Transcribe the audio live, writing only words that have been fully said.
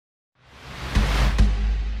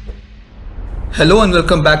Hello and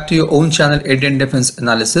welcome back to your own channel Indian Defense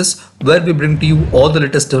Analysis, where we bring to you all the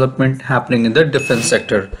latest development happening in the defense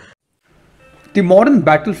sector. The modern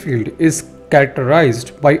battlefield is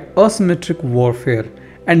characterized by asymmetric warfare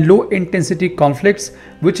and low-intensity conflicts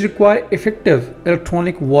which require effective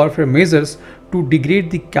electronic warfare measures to degrade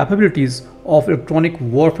the capabilities of electronic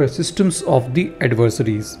warfare systems of the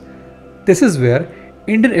adversaries. This is where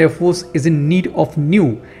Indian Air Force is in need of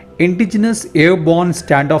new indigenous Airborne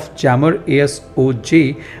Stand Off Jammer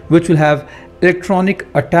ASOJ, which will have electronic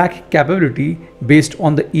attack capability based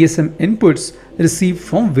on the ESM inputs received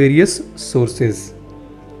from various sources.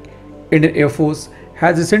 Indian Air Force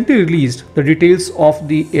has recently released the details of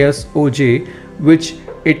the ASOJ, which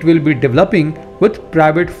it will be developing with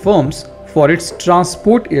private firms for its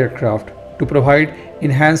transport aircraft to provide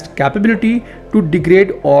enhanced capability to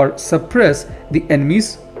degrade or suppress the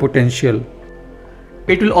enemy's potential.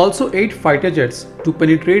 It will also aid fighter jets to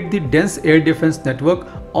penetrate the dense air defense network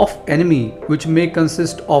of enemy, which may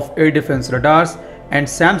consist of air defense radars and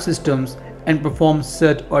SAM systems, and perform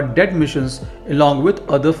search or dead missions along with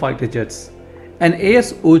other fighter jets. An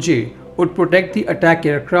ASOJ would protect the attack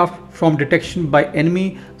aircraft from detection by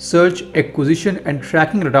enemy search, acquisition and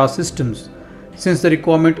tracking radar systems. Since the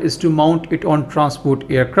requirement is to mount it on transport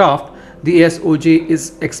aircraft, the ASOJ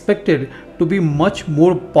is expected to be much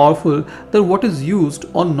more powerful than what is used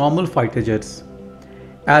on normal fighter jets.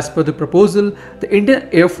 As per the proposal, the Indian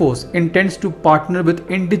Air Force intends to partner with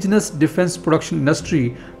indigenous defense production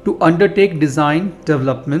industry to undertake design,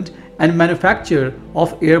 development and manufacture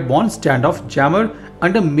of airborne standoff jammer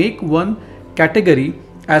under Make 1 category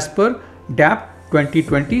as per DAP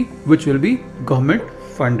 2020, which will be government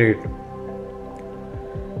funded.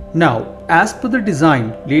 Now, as per the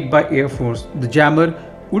design laid by Air Force, the jammer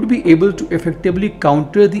would be able to effectively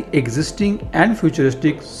counter the existing and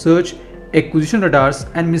futuristic search, acquisition radars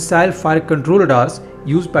and missile fire control radars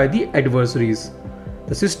used by the adversaries.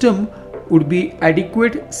 The system would be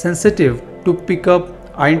adequate sensitive to pick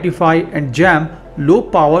up, identify and jam low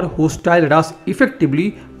power hostile radars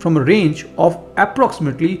effectively from a range of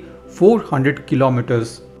approximately 400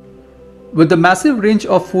 kilometers. With the massive range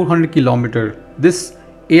of 400 kilometers, this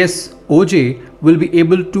ASOJ will be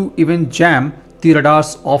able to even jam the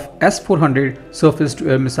radars of S-400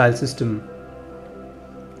 surface-to-air missile system.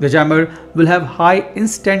 The jammer will have high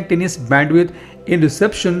instantaneous bandwidth in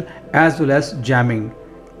reception as well as jamming.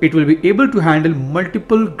 It will be able to handle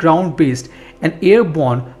multiple ground-based and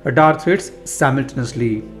airborne radar threats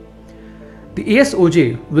simultaneously. The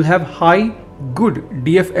ASOJ will have high, good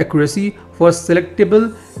DF accuracy for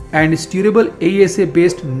selectable and steerable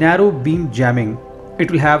AESA-based narrow beam jamming. It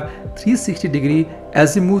will have 360-degree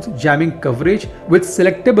azimuth jamming coverage with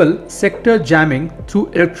selectable sector jamming through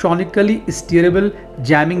electronically steerable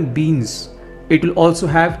jamming beams. It will also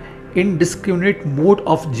have indiscriminate mode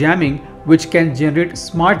of jamming, which can generate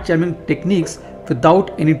smart jamming techniques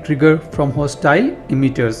without any trigger from hostile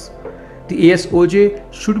emitters. The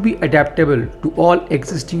ASOJ should be adaptable to all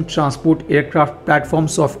existing transport aircraft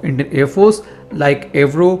platforms of Indian Air Force like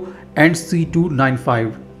Avro and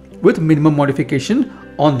C295 with minimum modification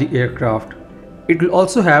on the aircraft. It will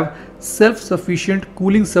also have self-sufficient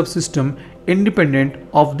cooling subsystem independent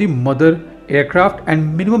of the mother aircraft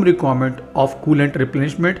and minimum requirement of coolant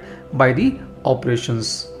replenishment by the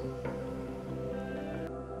operations.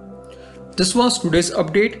 This was today's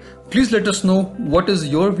update. Please let us know what is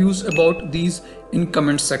your views about these in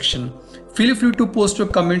comment section. Feel free to post your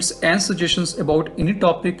comments and suggestions about any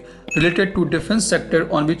topic related to defense sector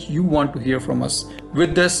on which you want to hear from us.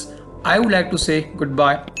 With this, I would like to say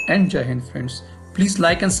goodbye and Jai Hind friends. Please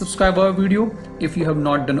like and subscribe our video if you have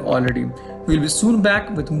not done already. We'll be soon back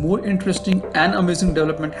with more interesting and amazing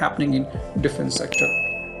development happening in defense sector.